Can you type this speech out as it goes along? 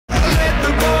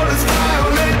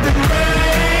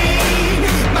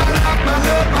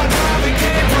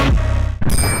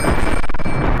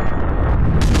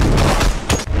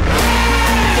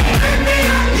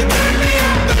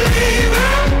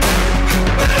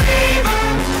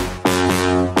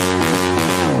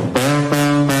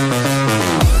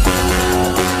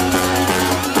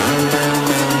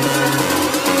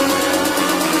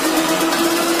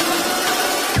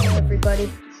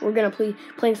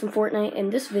playing some Fortnite,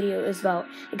 and this video is about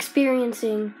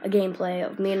experiencing a gameplay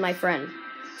of me and my friend.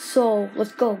 So,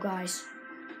 let's go, guys.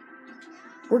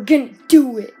 We're gonna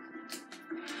do it.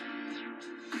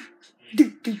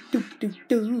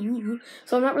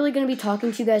 So I'm not really going to be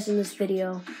talking to you guys in this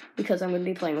video because I'm going to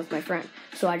be playing with my friend.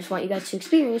 So I just want you guys to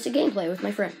experience a gameplay with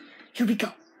my friend. Here we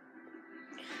go.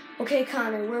 Okay,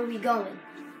 Connor, where are we going?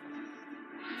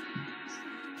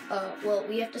 Well,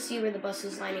 we have to see where the bus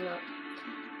is lining up.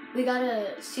 We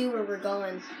gotta see where we're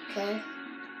going, okay?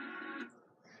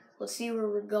 Let's see where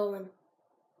we're going.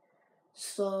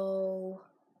 So,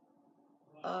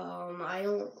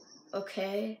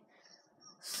 okay.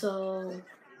 So,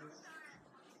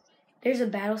 there's a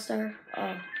battle star.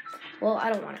 Well, I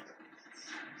don't want it.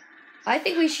 I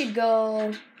think we should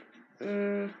go,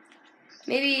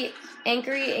 maybe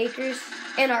Anarchy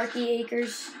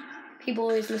Acres. People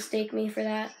always mistake me for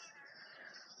that.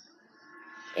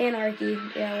 Anarchy,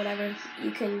 yeah, whatever.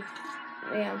 You can,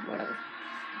 yeah, whatever.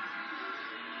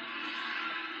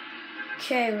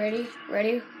 Okay, ready?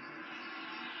 Ready?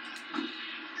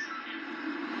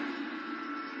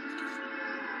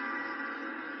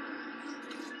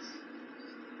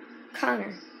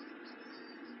 Connor.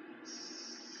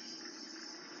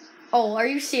 Oh, are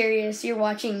you serious? You're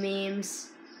watching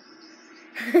memes.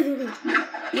 You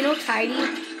know Tidy?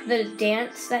 The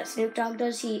dance that Snoop Dogg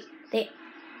does?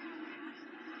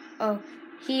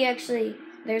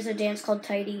 There's a dance called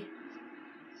Tidy.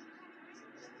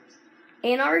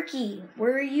 Anarchy,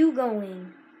 where are you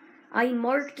going? I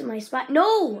marked my spot.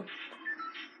 No!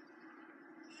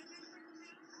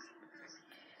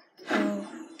 Oh,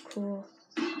 cool.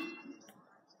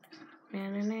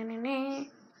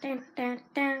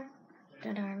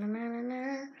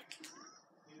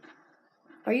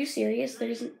 Are you serious?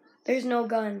 There's no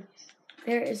gun.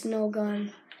 There is no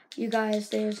gun. You guys,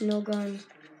 there's no gun.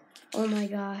 Oh my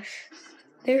gosh.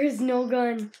 There is no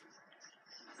gun.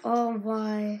 Oh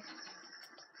my.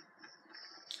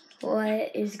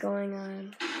 What is going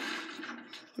on?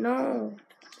 No.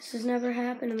 This has never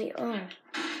happened to me. Oh.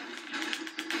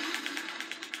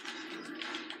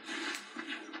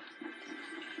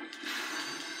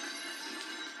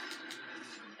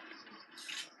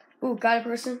 Ooh, got a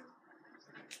person.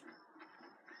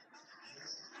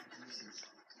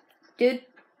 Dude.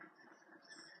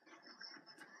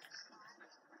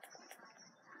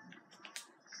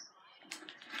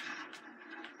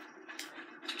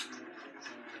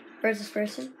 Where's this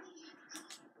person?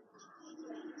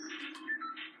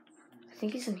 I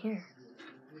think he's in here.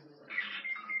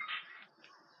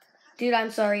 Dude,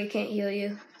 I'm sorry, I can't heal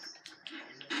you.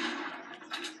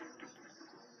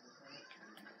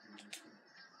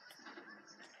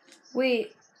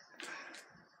 Wait,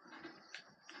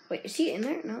 is he in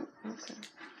there? No? Okay.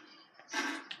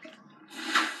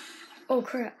 Oh,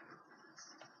 crap.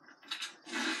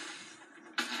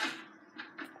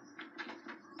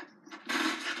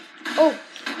 Oh!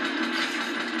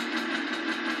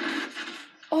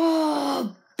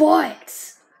 Oh,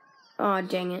 but! Oh,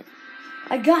 dang it.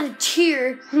 I got a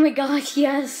cheer! Oh my gosh,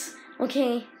 yes!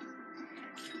 Okay.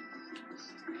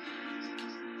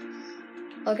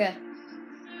 Okay.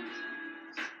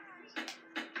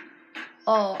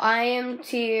 Oh, I'm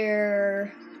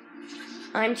tier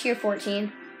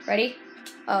 14. Ready?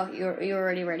 Oh, you're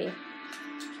already ready.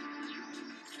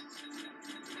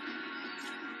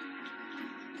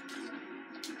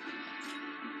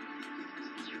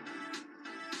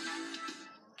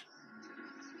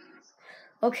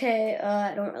 Okay,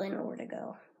 I don't really know where to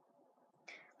go.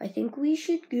 I think we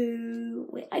should go...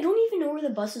 Wait, I don't even know where the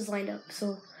bus is lined up,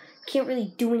 so can't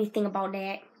really do anything about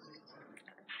that.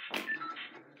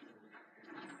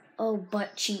 Oh,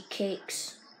 butt cheek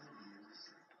cakes.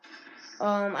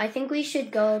 I think we should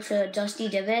go to Dusty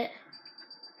Divot.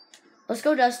 Let's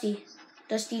go, Dusty.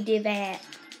 Dusty Divot.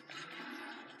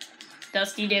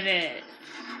 Dusty Divot.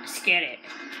 Let's get it.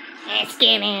 Let's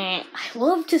get it. I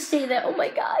love to say that. Oh my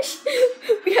gosh.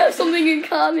 We have something in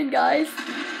common, guys.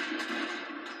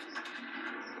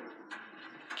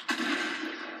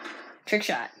 Trick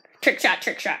shot. Trick shot,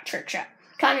 trick shot, trick shot.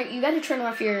 Connor, you gotta turn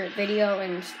off your video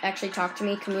and actually talk to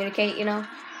me, communicate, you know?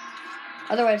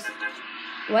 Otherwise,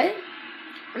 what?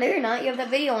 No, you're not. You have that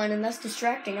video on and that's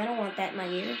distracting. I don't want that in my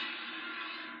ear.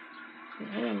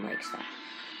 No one likes that.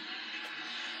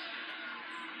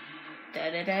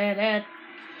 Da-da-da-da.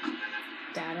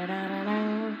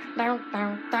 Da-da-da-da-da.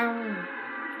 Down.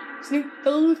 Snoop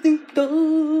Dogg, Snoop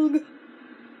Dogg.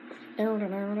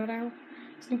 Down.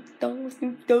 Snoop Dogg,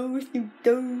 Snoop Dogg, Snoop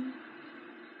Dogg.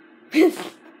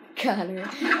 Connor,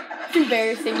 it's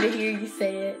embarrassing to hear you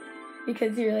say it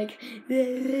because you're like,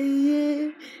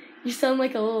 You sound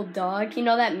like a little dog. You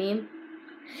know that meme?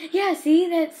 Yeah, see?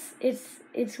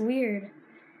 It's weird.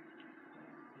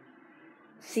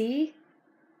 See?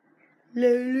 La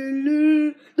la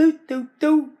la, do do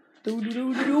do, do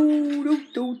do do do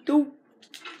do do.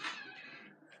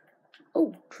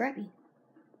 Oh, crappy.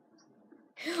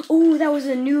 Oh, that was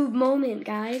a noob moment,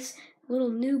 guys. Little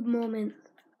noob moment.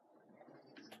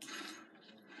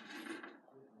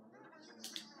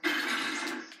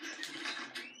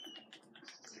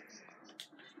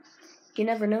 You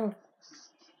never know.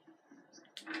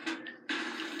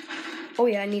 Oh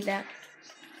yeah, I need that.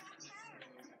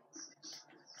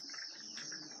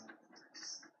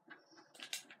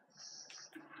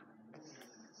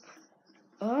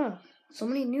 Oh, so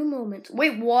many new moments.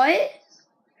 Wait, what?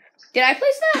 Did I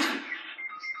place that?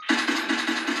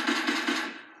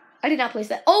 I did not place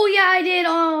that. Oh yeah, I did.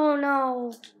 Oh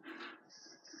no.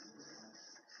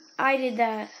 I did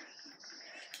that.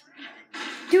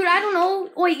 Dude, I don't know.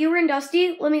 Wait, you were in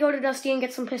Dusty? Let me go to Dusty and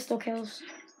get some pistol kills.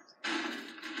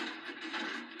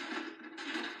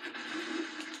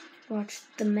 Watch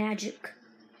the magic.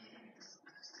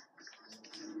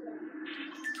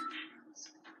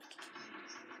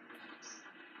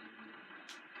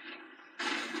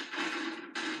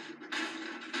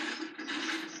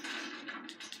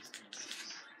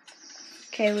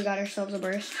 Okay, we got ourselves a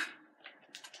burst.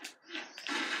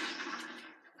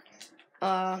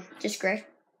 Just gray.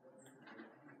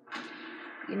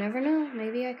 You never know.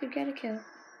 Maybe I could get a kill.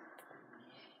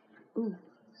 Ooh.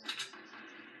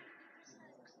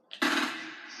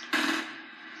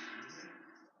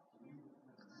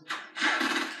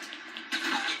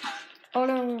 Oh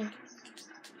no.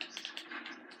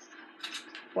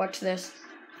 Watch this.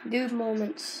 Dude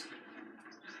moments.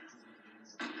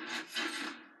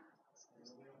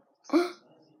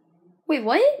 Wait,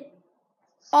 what?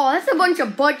 Oh, that's a bunch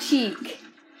of butt cheek.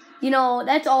 You know,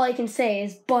 that's all I can say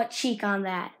is butt cheek on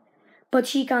that. Butt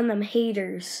cheek on them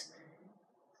haters.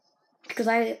 Because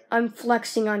I'm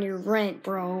flexing on your rent,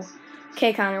 bro.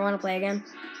 Okay, Connor, wanna play again?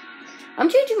 I'm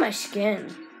changing my skin.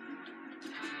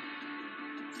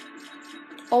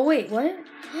 Oh, wait, what?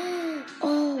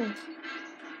 Oh.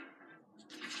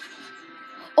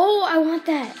 Oh, I want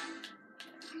that.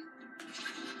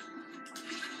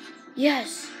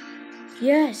 Yes.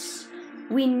 Yes.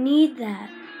 We need that.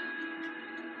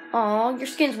 Aw, your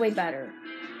skin's way better.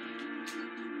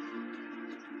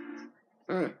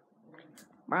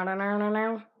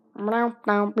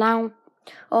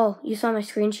 Oh, you saw my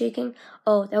screen shaking?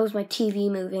 Oh, that was my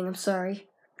TV moving. I'm sorry.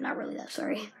 Not really that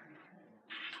sorry.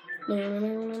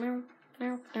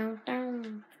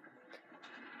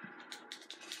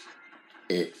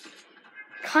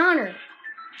 Connor,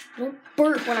 don't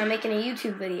burp when I'm making a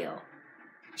YouTube video.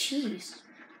 Jeez.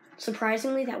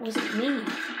 Surprisingly, that wasn't me.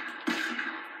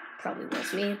 Probably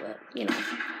was me, but you know.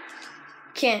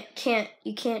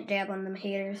 You can't dab on them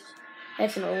haters.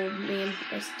 That's an old meme.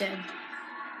 It's dead.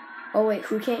 Oh wait,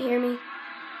 who can't hear me?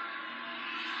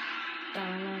 I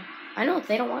don't know. I know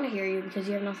they don't want to hear you because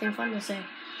you have nothing fun to say.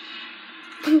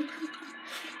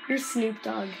 Your Snoop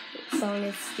Dogg song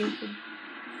is stupid.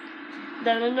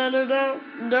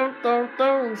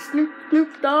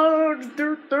 Snoop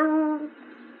Dogg.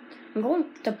 I'm going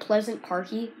to Pleasant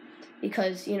Parky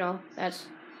because, you know, that's...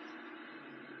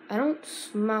 I don't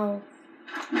smell...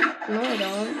 No, I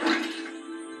don't.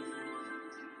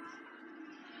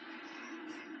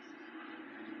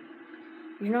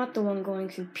 You're not the one going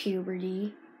through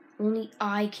puberty. Only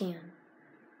I can.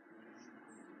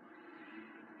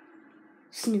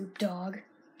 Snoop Dogg.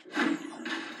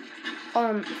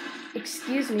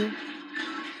 Excuse me.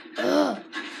 Ugh.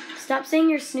 Stop saying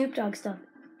your Snoop Dogg stuff.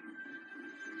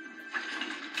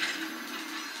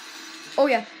 Oh,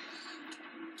 yeah.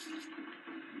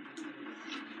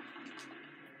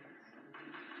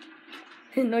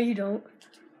 No, you don't.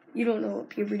 You don't know what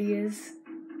puberty is.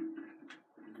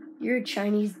 You're a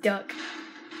Chinese duck.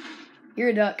 You're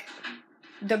a duck.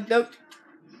 Duck, duck.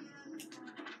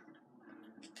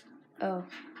 Oh.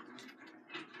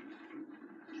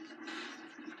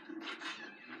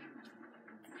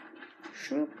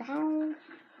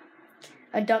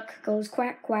 A duck goes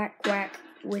quack, quack, quack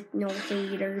with no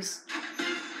haters.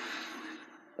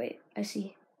 Wait, I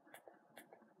see.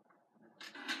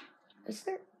 Is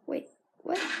there? Wait,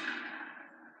 what?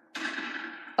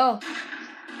 Oh.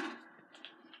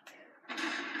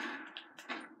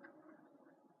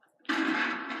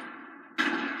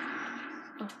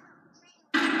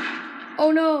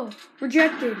 Oh no!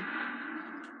 Rejected!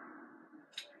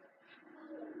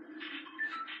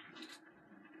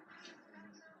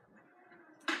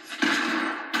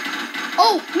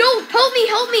 Oh! No! Help me!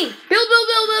 Help me! Build!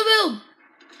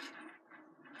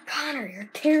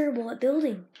 terrible at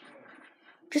building.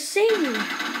 Just save me.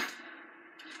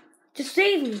 Just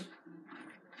save me.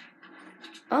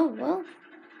 Oh, well.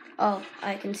 Oh,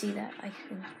 I can see that.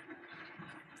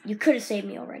 You could have saved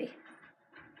me already.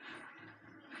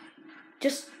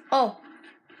 Oh.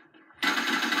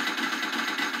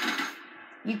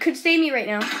 You could save me right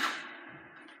now.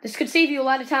 This could save you a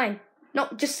lot of time. No,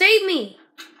 just save me.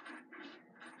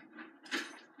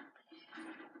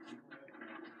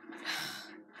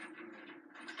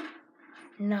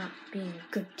 Not being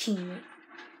a good teammate.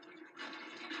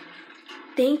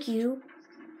 Thank you.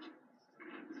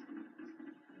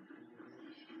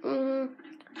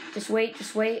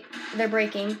 Just wait. They're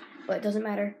breaking, but it doesn't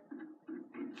matter.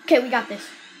 Okay, we got this.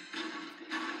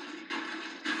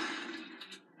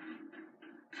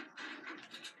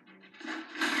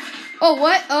 Oh,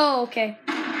 what? Oh, okay.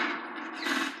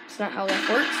 That's not how that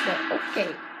works, but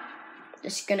okay.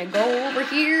 Just gonna go over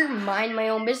here, mind my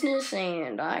own business,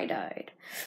 and I died.